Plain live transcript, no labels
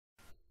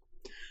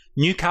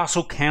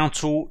Newcastle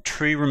Council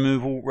tree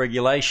removal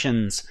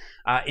regulations.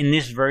 In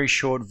this very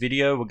short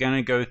video, we're going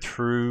to go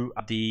through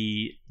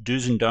the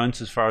do's and don'ts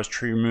as far as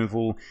tree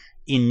removal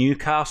in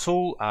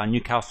Newcastle.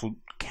 Newcastle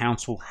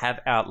Council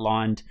have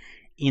outlined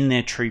in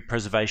their tree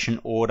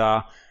preservation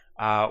order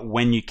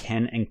when you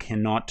can and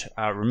cannot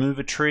remove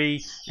a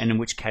tree, and in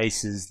which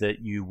cases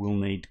that you will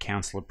need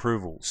council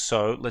approval.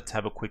 So let's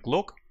have a quick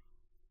look.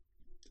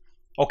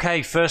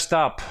 Okay, first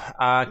up,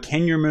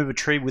 can you remove a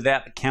tree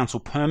without the council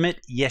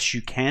permit? Yes,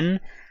 you can.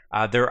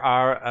 There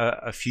are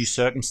a few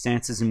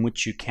circumstances in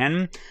which you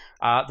can.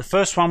 The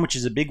first one, which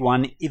is a big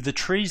one, if the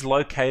tree is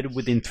located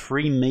within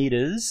 3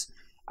 meters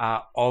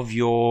of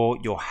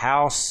your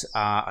house,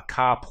 a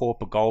carport,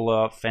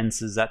 pergola,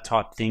 fences, that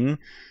type thing,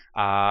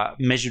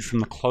 measured from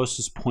the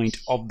closest point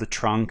of the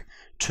trunk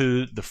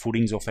to the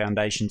footings or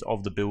foundations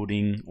of the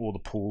building or the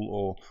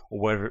pool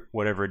or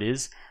whatever it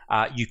is,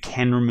 you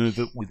can remove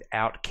it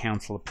without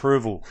council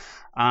approval.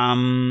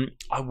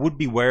 I would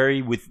be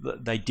wary with,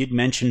 they did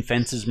mention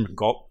fences and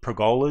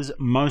pergolas.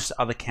 Most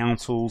other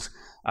councils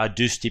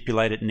do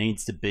stipulate it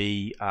needs to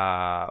be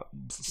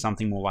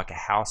something more like a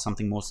house,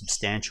 something more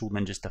substantial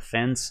than just a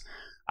fence.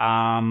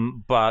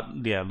 But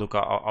yeah, look,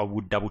 I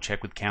would double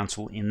check with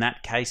council in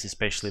that case,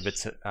 especially if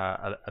it's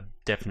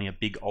definitely a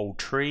big old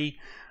tree.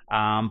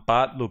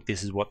 But look,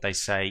 this is what they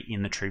say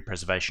in the tree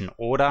preservation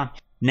order.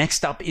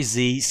 Next up is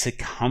the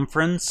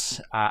circumference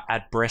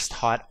at breast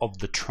height of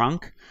the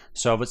trunk.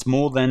 So if it's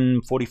more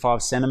than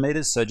 45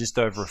 centimeters, so just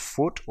over a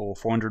foot or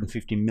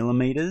 450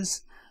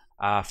 millimeters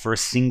for a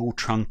single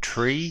trunk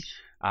tree.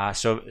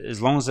 So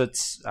as long as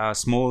it's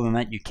smaller than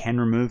that, you can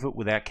remove it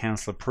without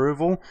council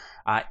approval.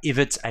 If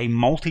it's a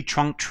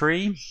multi-trunk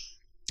tree,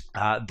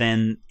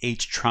 then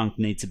each trunk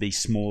needs to be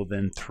smaller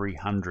than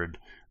 300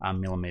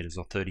 millimeters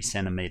or 30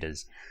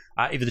 centimeters.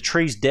 If the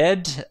tree's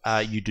dead,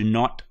 you do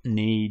not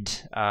need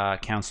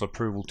council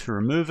approval to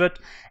remove it.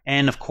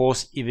 And of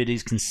course, if it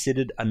is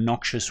considered a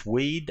noxious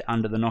weed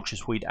under the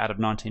Noxious Weed Act of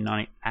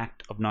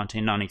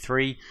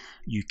 1993,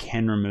 you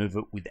can remove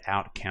it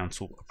without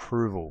council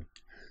approval.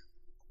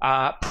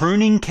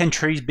 Pruning, can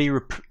trees be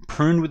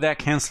pruned without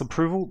council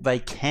approval? They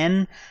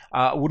can.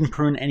 I wouldn't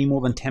prune any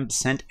more than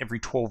 10% every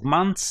 12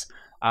 months.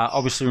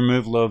 Obviously,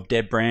 removal of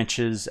dead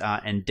branches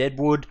and dead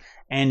wood.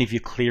 And if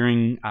you're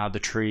clearing the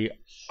tree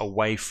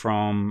away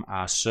from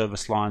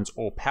service lines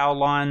or power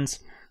lines,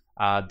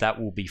 that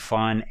will be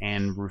fine,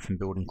 and roof and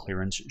building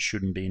clearance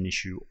shouldn't be an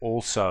issue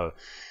also.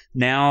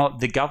 Now,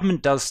 the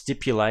government does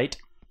stipulate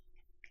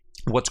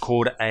what's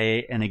called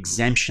an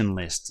exemption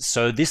list.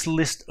 So this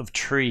list of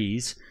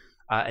trees,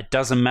 it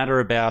doesn't matter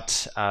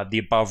about the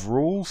above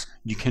rules.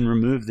 You can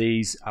remove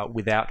these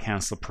without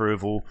council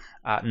approval,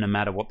 no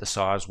matter what the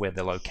size, where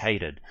they're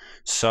located.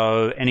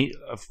 So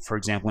for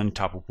example, any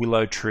type of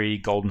willow tree,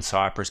 golden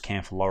cypress,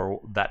 camphor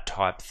laurel, that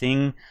type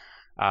thing.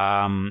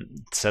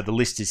 So the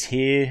list is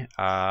here.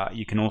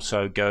 You can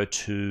also go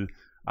to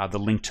the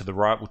link to the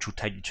right, which will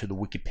take you to the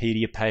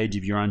Wikipedia page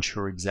if you're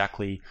unsure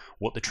exactly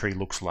what the tree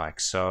looks like.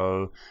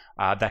 So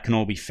that can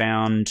all be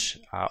found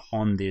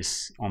on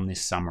this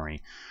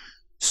summary.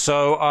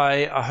 So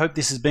I hope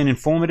this has been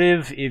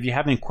informative. If you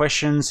have any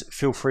questions,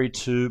 feel free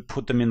to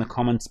put them in the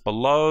comments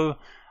below.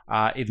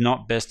 If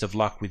not, best of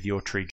luck with your tree